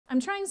I'm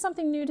trying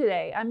something new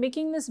today. I'm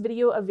making this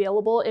video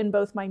available in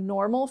both my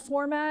normal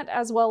format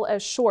as well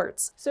as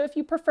shorts. So if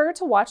you prefer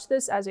to watch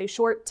this as a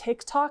short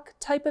TikTok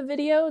type of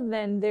video,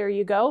 then there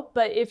you go.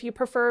 But if you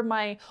prefer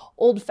my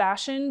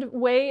old-fashioned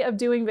way of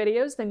doing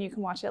videos, then you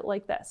can watch it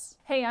like this.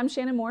 Hey, I'm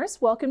Shannon Morse.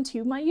 Welcome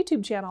to my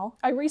YouTube channel.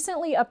 I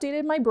recently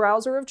updated my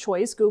browser of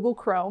choice, Google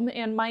Chrome,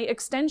 and my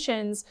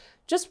extensions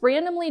just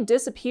randomly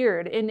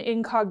disappeared in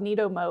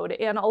incognito mode.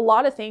 And a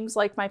lot of things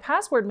like my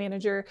password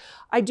manager,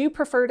 I do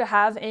prefer to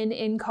have in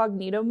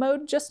incognito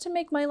mode just to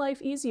make my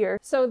life easier.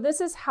 So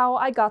this is how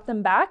I got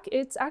them back.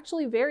 It's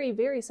actually very,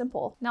 very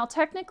simple. Now,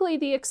 technically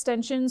the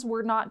extensions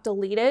were not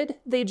deleted.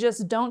 They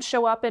just don't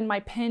show up in my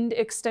pinned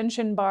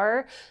extension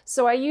bar.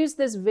 So I use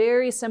this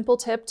very simple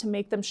tip to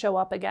make them show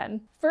up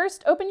again.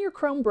 First, open your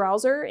Chrome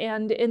browser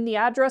and in the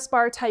address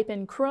bar type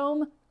in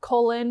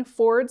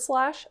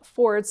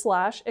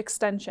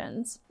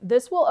Chrome://extensions.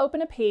 This will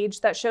open a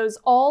page that shows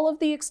all of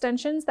the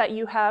extensions that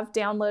you have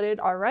downloaded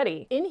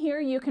already. In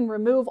here, you can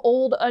remove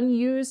old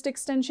unused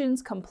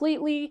extensions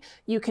completely.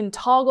 You can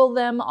toggle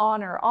them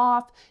on or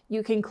off.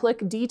 You can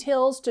click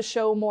details to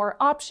show more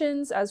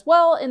options as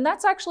well. And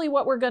that's actually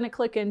what we're going to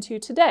click into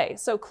today.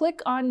 So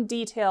click on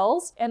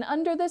details and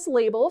under this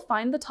label,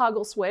 find the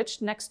toggle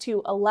switch next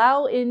to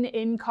allow in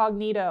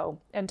incognito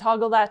and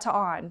toggle that to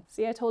on.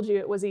 See, I told you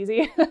it was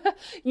easy.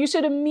 You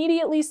should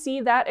immediately see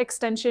that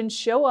extension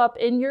show up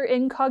in your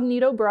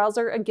incognito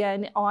browser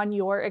again on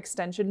your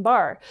extension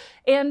bar.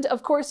 And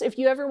of course, if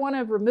you ever want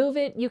to remove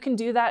it, you can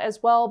do that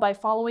as well by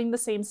following the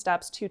same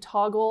steps to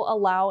toggle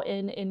allow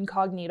in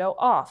incognito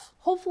off.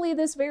 Hopefully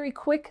this very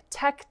quick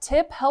tech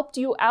tip helped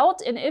you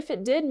out, and if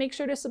it did, make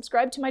sure to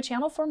subscribe to my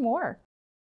channel for more.